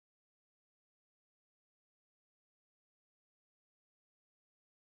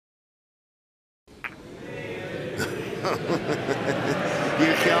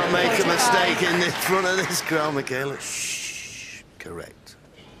You can't make a mistake in the front of this crowd, Michaela. Shh. Correct.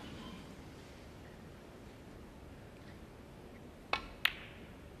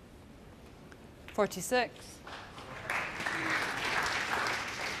 $46.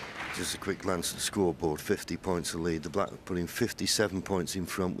 Just a quick glance at the scoreboard. 50 points to lead. The Black putting 57 points in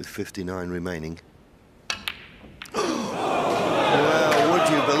front with 59 remaining. Well, would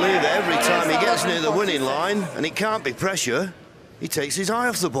you believe it? Every time he gets near the winning line, and it can't be pressure, he takes his eye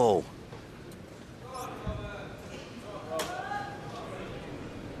off the ball.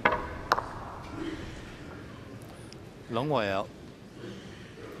 Long way out.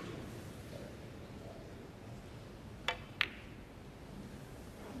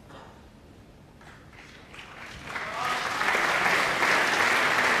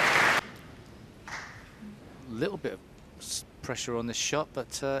 Little bit of pressure on this shot,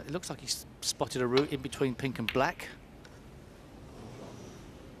 but it looks like he's spotted a route in between pink and black.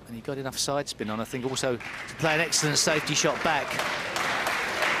 And he got enough side spin on, I think, also to play an excellent safety shot back.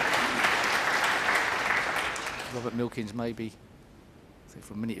 Robert Milkins maybe, I think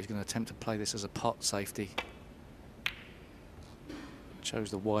for a minute he was going to attempt to play this as a pot safety.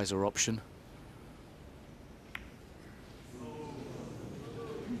 Chose the wiser option.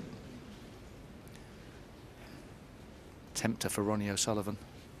 Tempter for Ronnie O'Sullivan.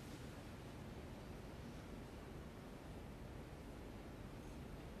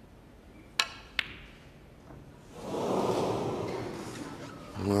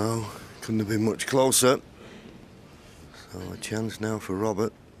 Well, couldn't have been much closer. So a chance now for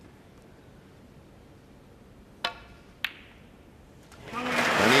Robert. And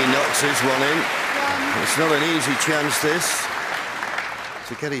he knocks this one in. It's not an easy chance, this,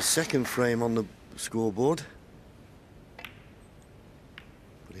 to get his second frame on the scoreboard.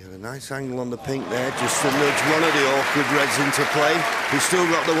 But he had a nice angle on the pink there, just to nudge one of the awkward reds into play. He's still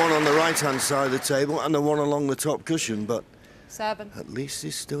got the one on the right-hand side of the table and the one along the top cushion, but 7. at least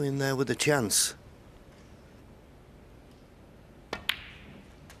he's still in there with a chance.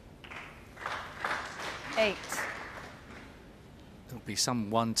 $8. There'll be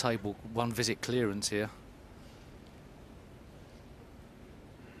some one table, one visit clearance here.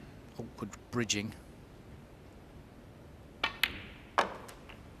 Awkward bridging.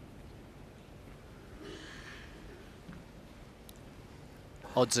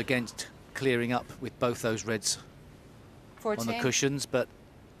 Odds against clearing up with both those reds 14. on the cushions, but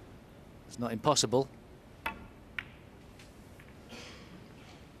it's not impossible.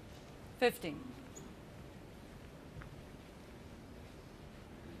 15.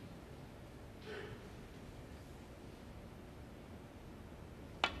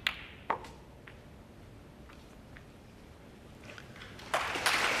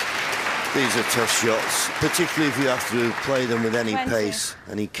 These are tough shots, particularly if you have to play them with any 20. pace,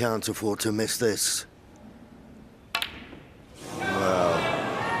 and he can't afford to miss this. Well,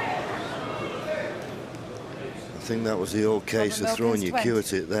 I think that was the old case of throwing your cue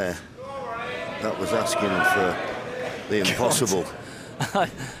at it there. That was asking for the impossible.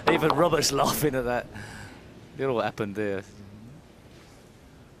 Even Robert's laughing at that. Look at what happened there.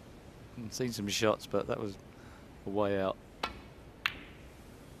 I've seen some shots, but that was a way out.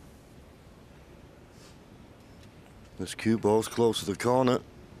 This cue ball's close to the corner.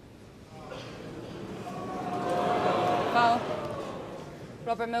 Foul.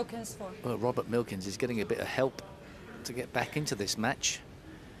 Robert Milkins 4. Well, Robert Milkins is getting a bit of help to get back into this match.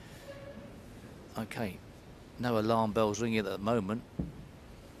 Okay, no alarm bells ringing at the moment.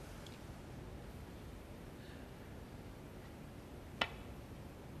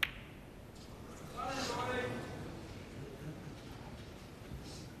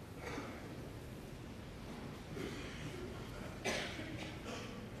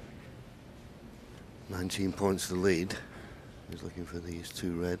 $19 points to lead. He's looking for these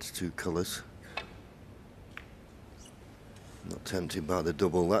two reds, two colours. Not tempted by the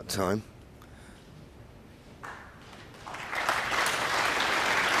double that time.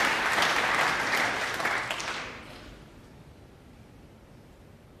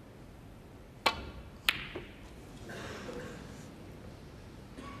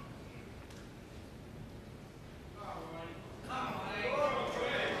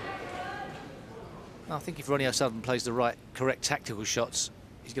 I think if Ronnie O'Sullivan plays the correct tactical shots,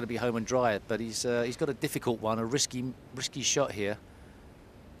 he's going to be home and dry. But he's got a difficult one, a risky shot here.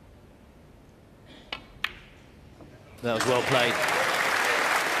 That was well played.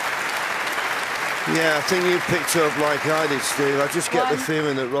 Yeah, I think you picked up like I did, Steve. I just get the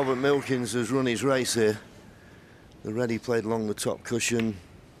feeling that Robert Milkins has run his race here. The red he played along the top cushion,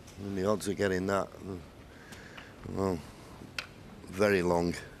 and the odds of getting that Well, very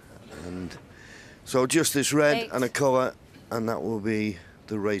long. And so just this red 8. and a colour, and that will be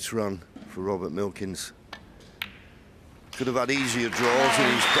the race run for Robert Milkins. Could have had easier draws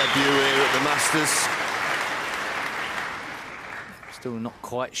in his debut here at the Masters. Still not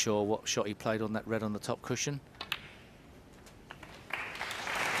quite sure what shot he played on that red on the top cushion.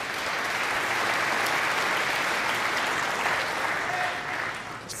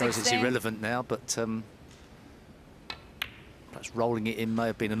 I suppose it's 16. irrelevant now, but perhaps rolling it in may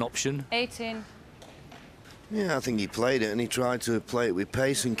have been an option. 18. Yeah, I think he played it, and he tried to play it with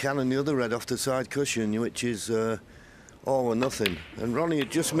pace and cannon the other red off the side cushion, which is all or nothing. And Ronnie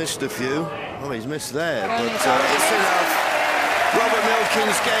had just missed a few. Oh, he's missed there, but it's enough. Robert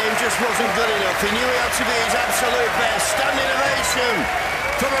Milkins' game just wasn't good enough. He knew he had to be his absolute best. Standing ovation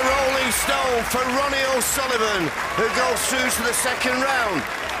from a Rolling Stone for Ronnie O'Sullivan, who goes through to the second round.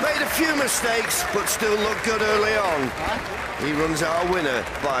 Made a few mistakes, but still looked good early on. He runs our winner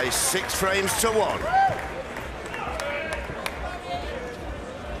by 6 frames to 1.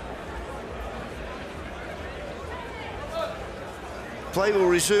 Play will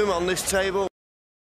resume on this table.